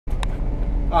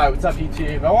Alright, what's up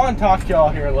YouTube? I want to talk to y'all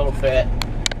here a little bit.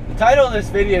 The title of this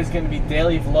video is going to be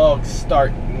Daily Vlogs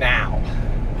Start Now.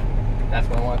 That's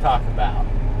what I want to talk about.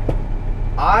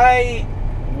 I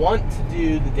want to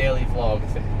do the daily vlog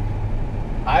thing.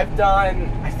 I've done,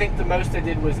 I think the most I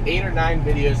did was 8 or 9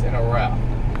 videos in a row.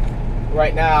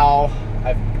 Right now,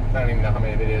 I don't even know how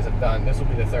many videos I've done. This will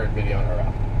be the 3rd video in a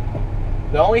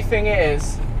row. The only thing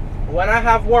is, when I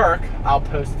have work, I'll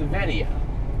post a video.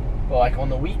 But like on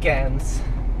the weekends,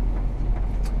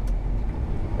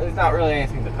 there's not really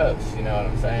anything to post, you know what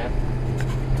I'm saying?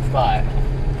 But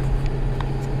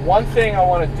one thing I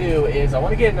want to do is I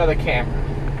want to get another camera.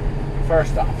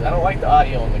 First off, I don't like the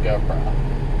audio on the GoPro.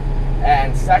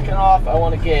 And second off, I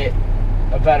want to get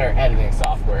a better editing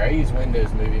software. I use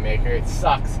Windows Movie Maker. It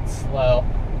sucks, it's slow.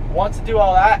 Once I do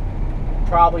all that, I'm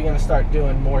probably going to start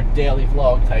doing more daily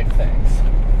vlog type things.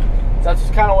 So that's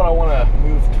just kind of what I want to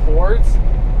move towards.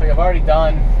 Like I've already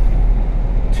done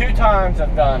 2 times,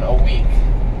 I've done a week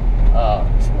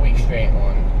straight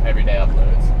on everyday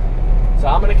uploads. So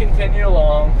I'm going to continue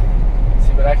along,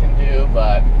 see what I can do,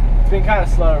 but it's been kind of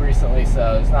slow recently,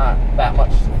 so there's not that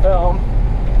much to film,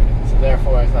 so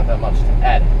therefore there's not that much to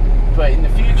edit. But in the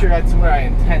future, that's where I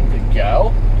intend to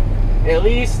go. At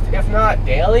least, if not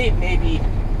daily, maybe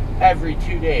every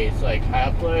 2 days. Like,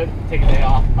 I upload, take a day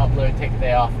off, upload, take a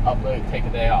day off, upload, take a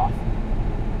day off.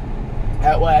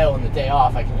 That way, on the day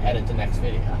off, I can edit the next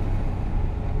video.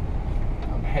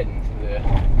 I'm heading to the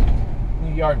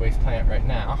new yard waste plant right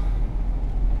now.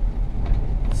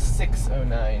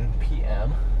 6:09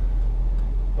 p.m.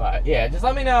 But yeah, just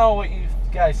let me know what you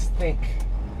guys think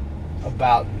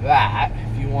about that.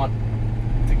 If you want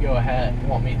to go ahead,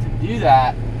 want me to do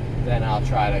that, then I'll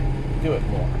try to do it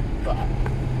more. But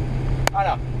I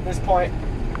don't know, at this point,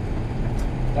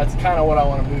 that's kind of what I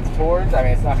want to move towards. I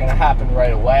mean, it's not going to happen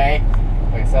right away.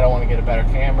 Like I said, I want to get a better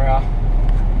camera,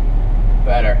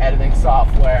 better editing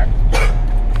software.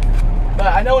 But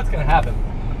I know what's going to happen.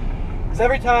 Because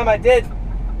every time I did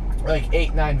like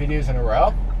 8, 9 videos in a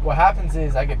row, what happens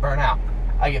is I get burnt out.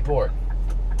 I get bored.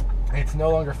 It's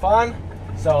no longer fun,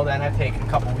 so then I take a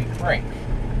couple week break,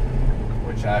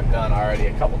 which I've done already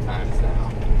a couple times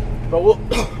now. But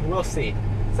we'll see.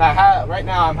 So right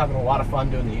now I'm having a lot of fun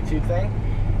doing the YouTube thing.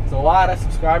 So a lot of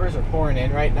subscribers are pouring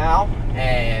in right now,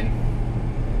 and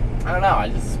I don't know, I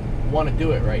just want to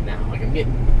do it right now. Like I'm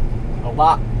getting a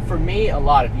lot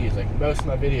of views. Like most of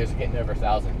my videos are getting over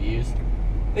 1,000 views.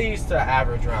 They used to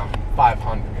average around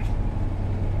 500.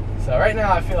 So right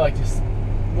now I feel like just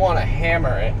want to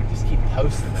hammer it and just keep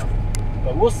posting them.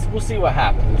 But we'll see what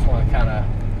happens. I just want to kind of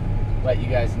let you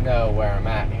guys know where I'm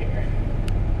at here.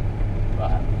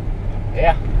 But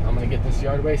yeah, I'm gonna get this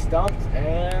yard waste dumped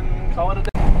and call it a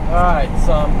day. Alright,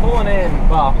 so I'm pulling in,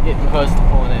 well, getting close to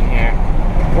pulling in here.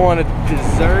 On a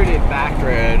deserted back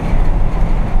road,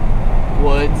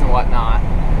 woods and whatnot.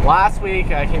 Last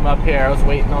week I came up here, I was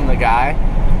waiting on the guy.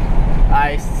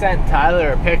 I sent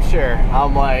Tyler a picture.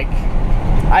 I'm like,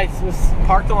 I was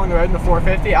parked along the road in the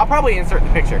 450. I'll probably insert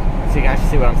the picture so you guys can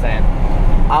see what I'm saying.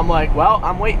 I'm like, well,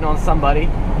 I'm waiting on somebody.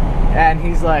 And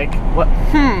he's like, what?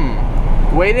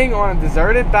 Waiting on a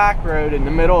deserted back road in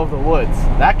the middle of the woods.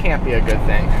 That can't be a good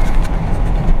thing.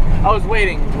 I was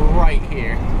waiting right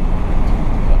here.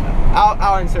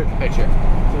 I'll insert the picture.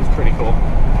 It was pretty cool.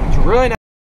 It's really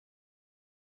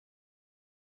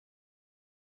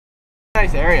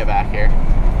nice area back here.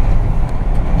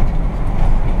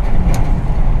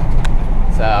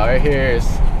 So right here's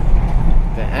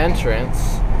the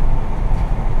entrance.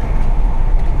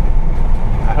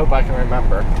 I hope I can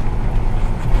remember.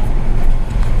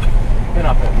 Been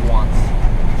up it once.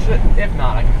 If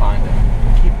not, I can find it.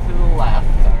 Keep to the left.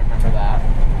 I remember that.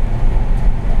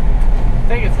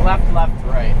 I think it's left, left,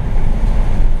 right.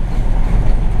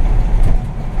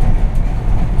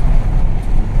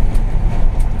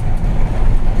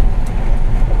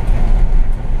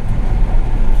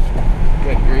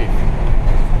 Good grief.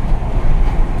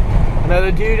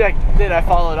 Another dude that I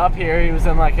followed up here, he was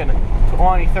in like a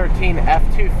 2013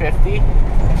 F250.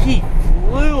 He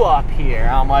flew up here.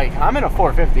 I'm like, I'm in a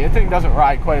 450. That thing doesn't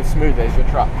ride quite as smooth as your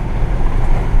truck.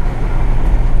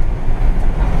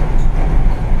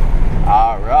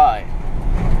 Alright.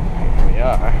 Here we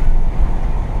are.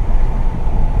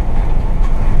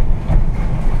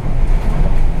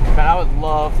 Man, I would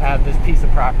love to have this piece of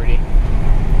property.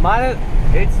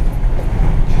 It's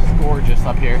just gorgeous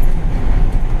up here.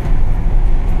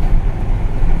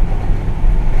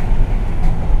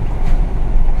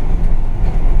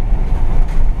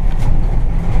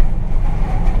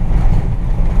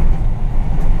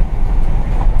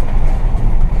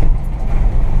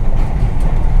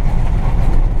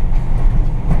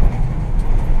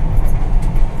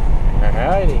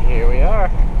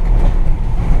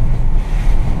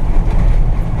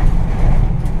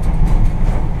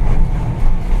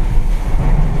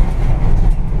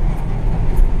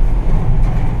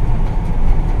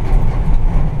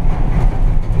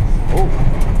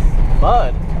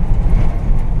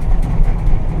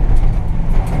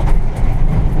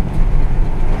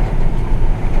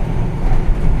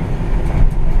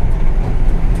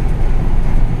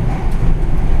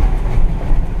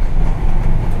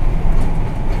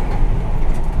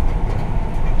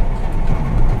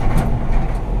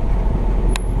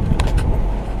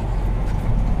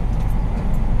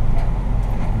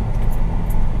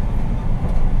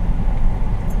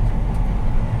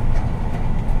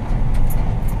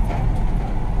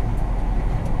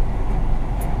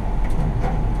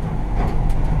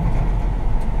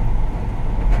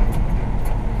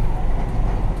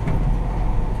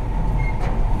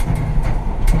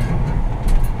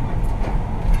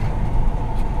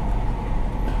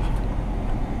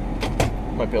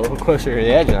 be a little closer to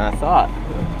the edge than I thought.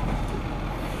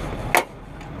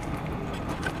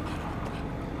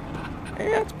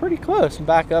 Yeah, it's pretty close.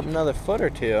 Back up another foot or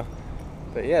two.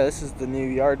 But yeah, this is the new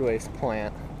yard waste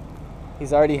plant.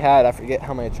 He's already had, I forget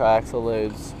how many triaxle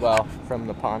loads, well, from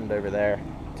the pond over there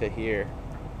to here,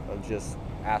 of just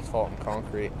asphalt and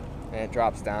concrete. And it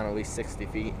drops down at least 60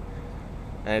 feet.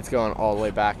 And it's going all the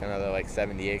way back another like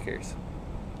 70 acres.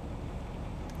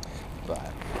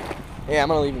 But yeah, I'm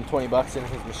gonna leave him 20 bucks in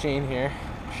his machine here.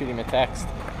 Shoot him a text.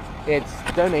 It's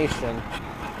donation.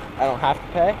 I don't have to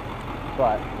pay,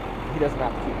 but he doesn't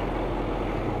have to keep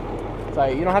it. So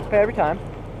you don't have to pay every time.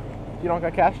 If you don't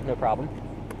got cash, no problem.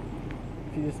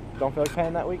 If you just don't feel like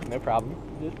paying that week, no problem.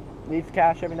 Just leave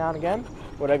cash every now and again,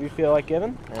 whatever you feel like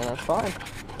giving, and that's fine.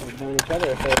 We're doing each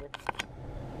other a favor.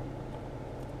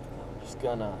 I'm just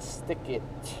gonna stick it.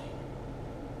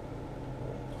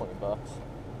 20 bucks.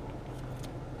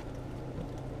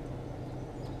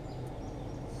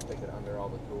 Stick it under all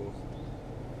the tools.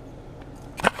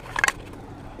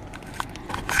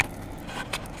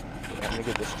 Yeah, let me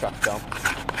get this truck dumped.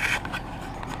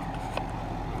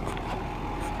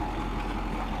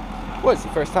 Well, it's the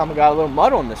first time I got a little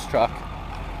mud on this truck.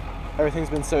 Everything's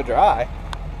been so dry.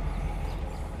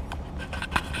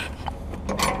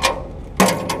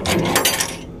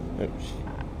 Oops.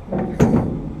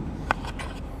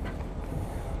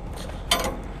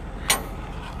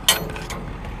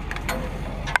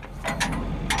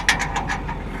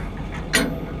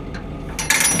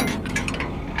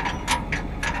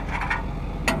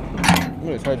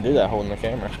 It's hard to do that holding the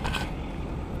camera.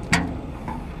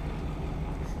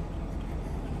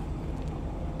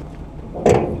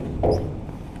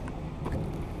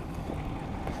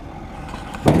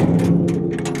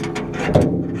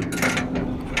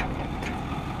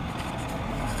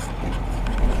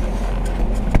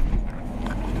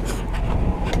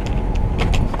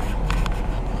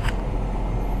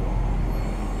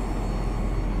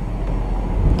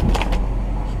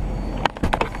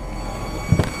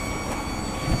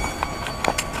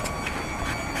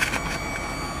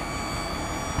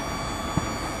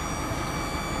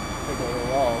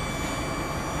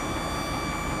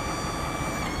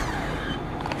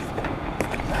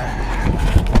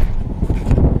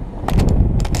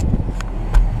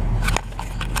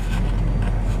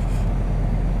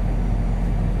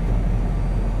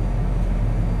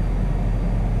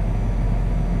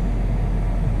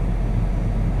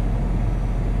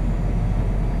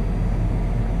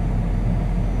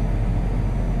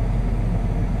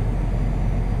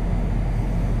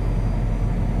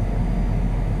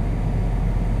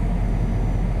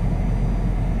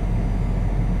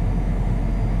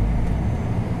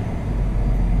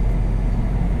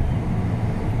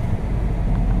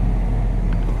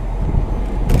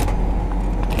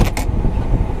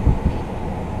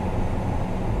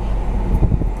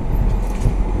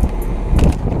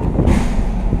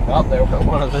 Oh, there went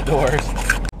one of the doors.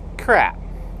 Crap,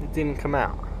 it didn't come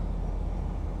out.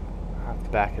 I'll have to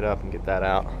back it up and get that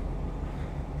out.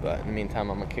 But in the meantime,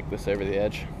 I'm gonna kick this over the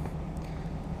edge.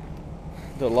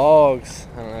 The logs,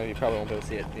 I don't know, you probably won't be able to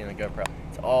see it being a GoPro.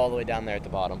 It's all the way down there at the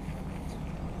bottom.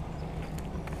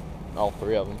 All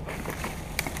three of them.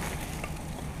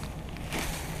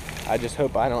 I just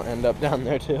hope I don't end up down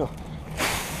there too.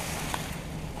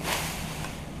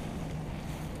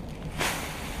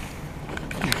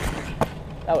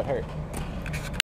 That would hurt.